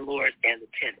landlord and the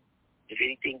tenant. If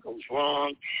anything goes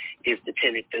wrong, if the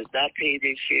tenant does not pay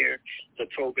their share, the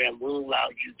program will allow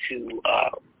you to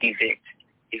evict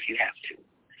if you have to,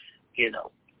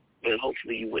 but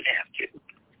hopefully you wouldn't have to,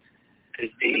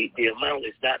 because the amount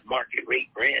is not market rate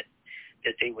rent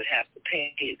that they would have to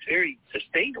pay. It's very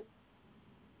sustainable.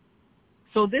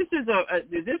 So this is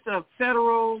a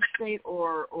federal, state,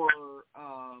 or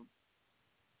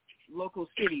local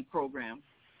city program?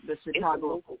 The Chicago It's a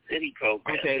local city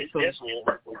program. Okay, it's definitely a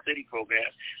local city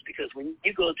program, because when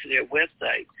you go to their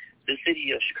website, the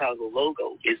City of Chicago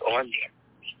logo is on there.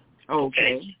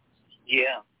 Okay.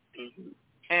 Yeah.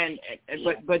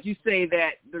 Mm-hmm. But you say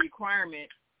that the requirement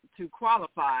to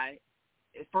qualify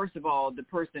first of all, the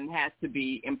person has to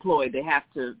be employed. They have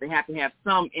to have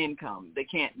some income. They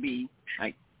can't be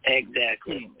like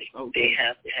exactly. Okay. They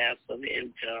have to have some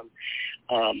income,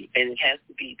 and it has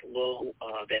to be below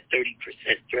that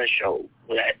 30% threshold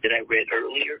that I read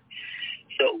earlier.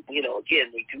 So,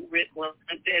 again, they do rent 1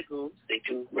 bedrooms. They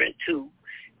do rent 2,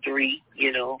 3,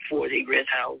 4. They rent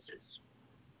houses.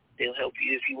 They'll help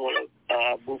you if you want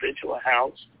to move into a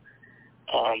house.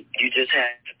 You just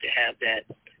have to have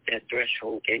that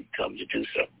threshold income to do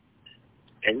so.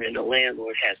 And then the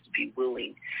landlord has to be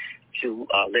willing to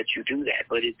let you do that.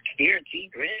 But it's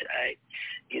guaranteed rent.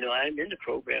 I'm in the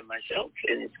program myself,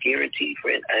 and it's guaranteed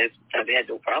rent. I've had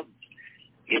no problem,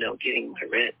 getting my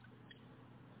rent.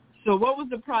 So what was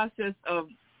the process of,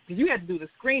 because you had to do the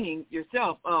screening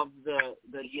yourself of the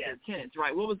tenants,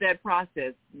 right? What was that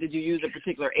process? Did you use a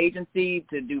particular agency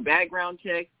to do background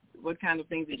checks? What kind of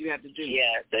things did you have to do?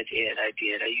 Yes, I did. I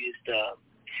used,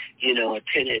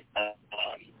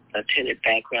 a tenant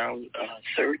background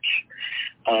search,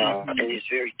 and it's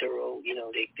very thorough.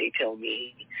 They tell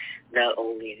me not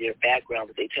only their background,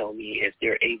 but they tell me if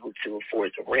they're able to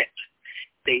afford the rent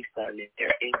based on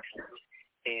their income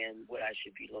and what I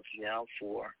should be looking out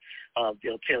for.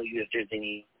 They'll tell you if there's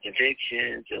any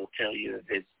evictions. They'll tell you if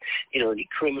there's, any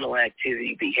criminal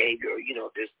activity, behavior,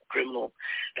 if there's criminal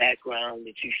background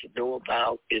that you should know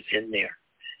about. It's in there.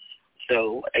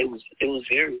 So it was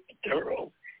very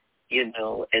thorough, and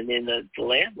then the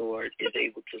landlord is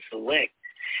able to select.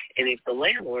 And if the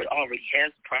landlord already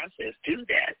has the process, do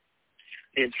that,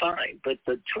 then fine. But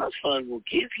the trust fund will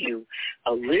give you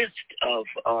a list of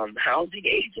housing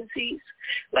agencies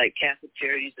like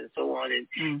cafeterias and so on, and,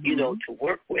 to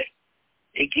work with.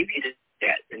 They give you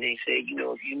that, and they say,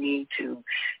 if you need to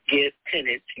get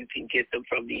tenants, you can get them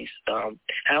from these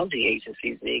housing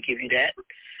agencies, and they give you that.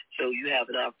 So you have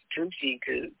an opportunity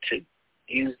to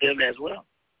use them as well.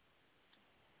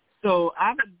 So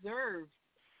I've observed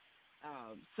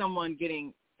someone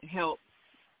getting help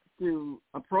through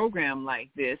a program like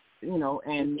this,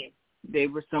 and they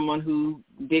were someone who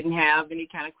didn't have any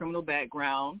kind of criminal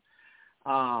background,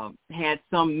 had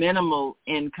some minimal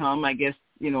income, I guess,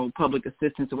 public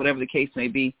assistance or whatever the case may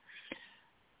be,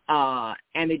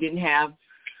 and they didn't have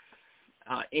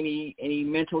any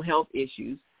mental health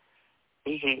issues.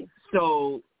 Mm-hmm.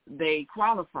 So they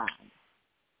qualified,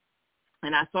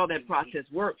 and I saw that process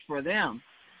work for them.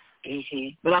 Mm-hmm.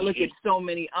 But I look at so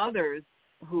many others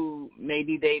who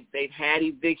maybe they've had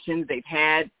evictions, they've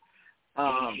had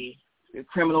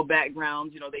criminal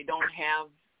backgrounds, they don't have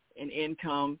an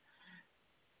income.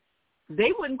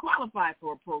 They wouldn't qualify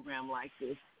for a program like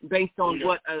this based on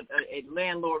what a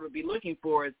landlord would be looking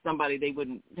for as somebody they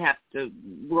wouldn't have to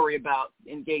worry about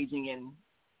engaging in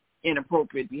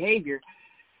inappropriate behavior.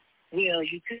 Well,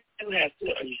 you do have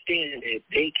to understand that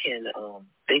they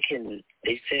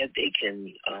said they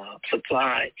can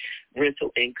supply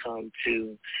rental income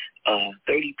to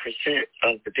 30%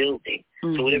 of the building.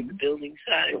 Mm-hmm. So whatever the building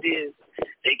size is,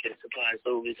 they can supply.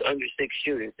 So if it's under 6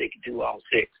 units, they can do all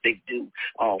 6. They can do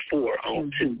all 4, all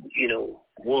 2,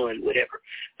 1, whatever.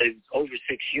 But if it's over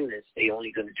 6 units, they're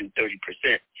only going to do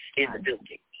 30% in the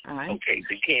building. All right. Okay,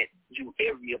 so you can't do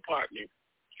every apartment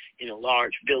in a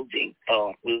large building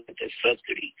with a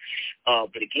subsidy.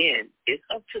 But again, it's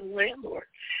up to the landlord.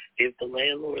 If the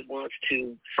landlord wants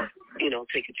to,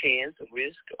 take a chance, a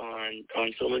risk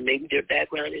on someone, maybe their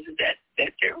background isn't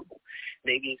that terrible.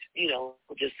 Maybe it's,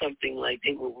 just something like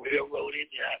they were railroaded.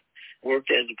 I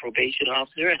worked as a probation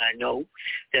officer, and I know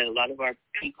that a lot of our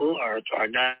people are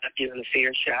not given a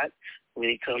fair shot when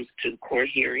it comes to court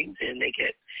hearings, and they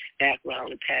get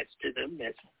background attached to them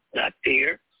that's not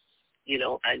fair.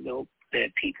 I know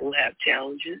that people have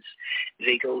challenges.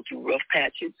 They go through rough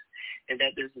patches, and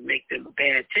that doesn't make them a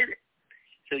bad tenant.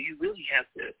 So you really have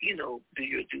to, do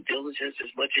your due diligence as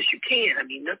much as you can. I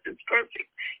mean, nothing's perfect.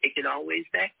 It can always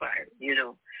backfire,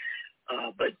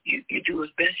 but you do as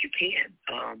best you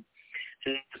can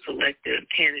to select the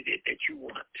candidate that you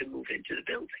want to move into the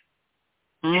building.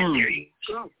 And there you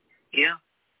go. Yeah.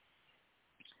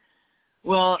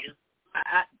 Well,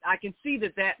 yeah. I can see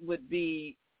that would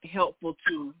be helpful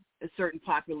to a certain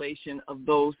population of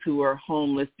those who are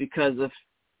homeless because of,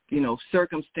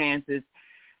 circumstances,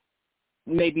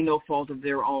 maybe no fault of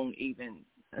their own even.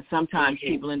 Sometimes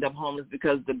people end up homeless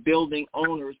because the building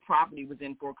owner's property was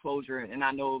in foreclosure, and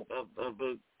I know of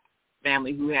a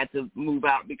family who had to move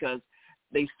out because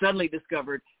they suddenly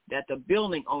discovered that the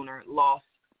building owner lost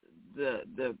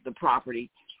the property.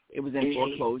 It was in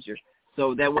foreclosure,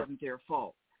 so that wasn't their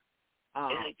fault.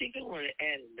 And I think I want to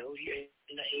add a note here,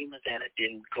 Naima, that I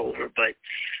didn't go over, but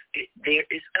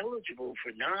it's eligible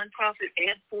for nonprofit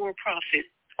and for-profit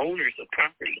owners of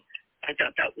property. I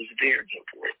thought that was very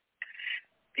important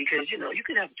because, you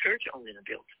can have a church owning a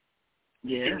building.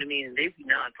 Yeah. You know what I mean? And they'd be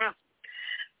nonprofit.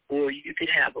 Or you could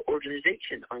have an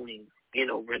organization owning,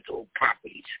 rental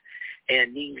properties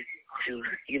and need to,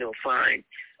 find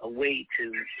a way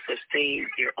to sustain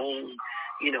their own,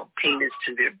 payments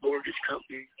to their mortgage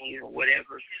company or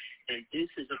whatever. And this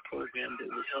is a program that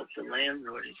would help the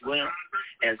landlord as well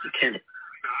as the tenant.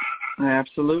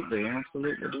 Absolutely.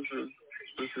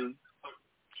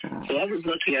 So I was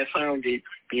lucky I found it,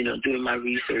 doing my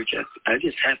research. I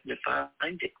just happened to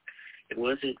find it.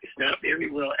 It's not very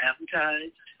well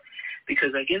advertised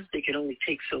because I guess they can only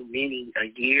take so many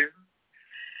a year.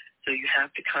 So you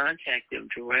have to contact them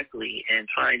directly and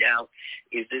find out,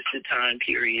 is this the time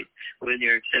period when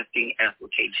they're accepting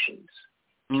applications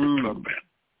to the program?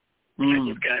 I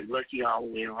just got lucky all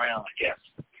the way around, I guess.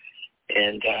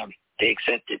 And they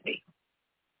accepted me.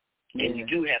 And you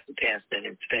do have to pass that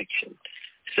inspection.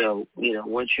 So,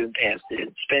 once you pass the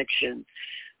inspection,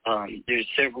 there's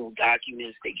several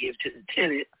documents they give to the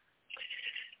tenant,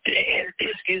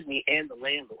 and the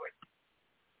landlord.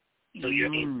 So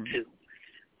you're able to,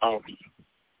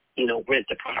 rent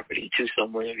the property to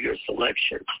someone of your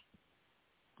selection.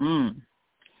 Well,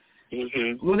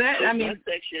 that, so not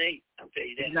Section 8, I'll tell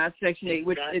you that. It's not Section 8,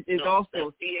 which is also...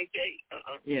 Not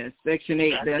CHA. Yes, Section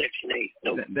 8. Not Section 8,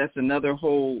 no. That's another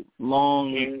whole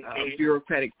long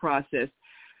bureaucratic process.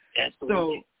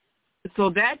 Absolutely. So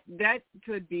that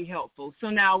could be helpful. So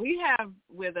now we have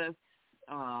with us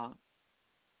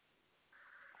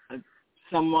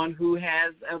someone who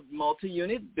has a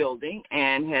multi-unit building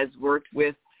and has worked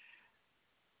with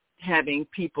having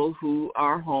people who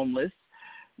are homeless.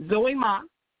 Zoe Ma,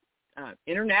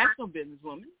 international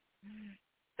businesswoman.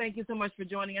 Thank you so much for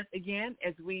joining us again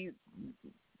as we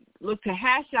look to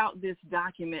hash out this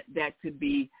document that could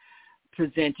be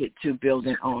presented to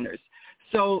building owners.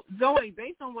 So, Zoe,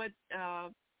 based on what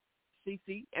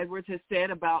CeCe Edwards has said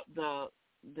about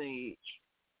the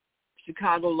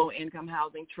Chicago Low-Income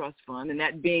Housing Trust Fund, and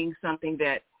that being something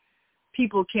that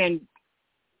people can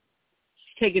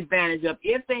take advantage of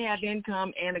if they have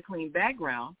income and a clean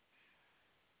background,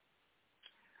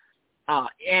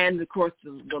 and, of course,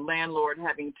 the landlord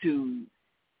having to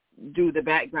do the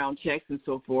background checks and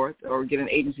so forth, or get an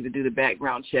agency to do the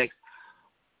background checks.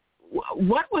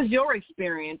 What was your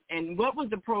experience, and what was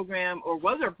the program, or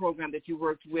was there a program that you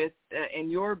worked with in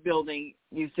your building,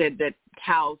 you said, that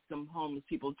housed some homeless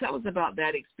people? Tell us about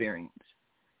that experience.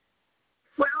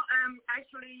 Well,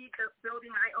 actually, the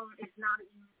building I own is not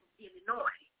in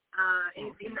Illinois.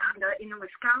 It's in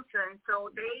Wisconsin.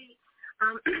 So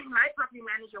my property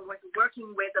manager was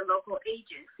working with a local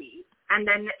agency, and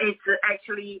then it's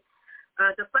actually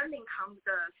the funding comes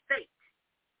the state.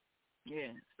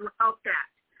 Yeah. To help that.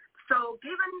 So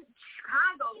given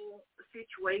Chicago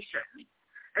situation,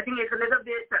 I think it's a little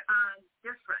bit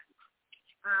different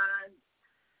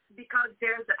because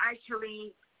there's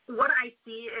actually, what I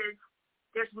see is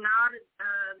there's not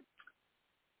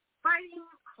fighting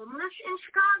homeless in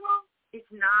Chicago.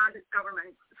 It's not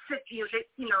government, city of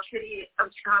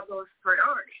Chicago's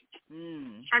priority.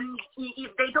 And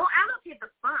if they don't allocate the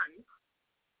funds,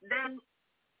 then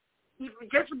if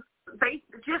we just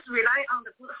rely on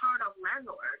the good heart of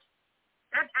landlords,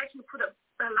 that actually put a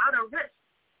lot of risk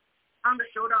on the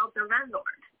shoulder of the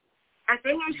landlord. I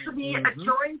think it should be a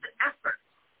joint effort.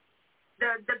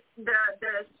 The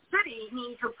city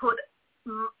needs to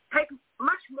take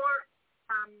much more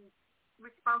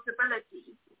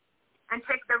responsibility and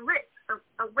take the risk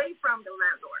away from the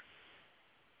landlord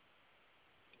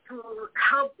to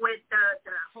help with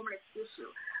the homeless issue.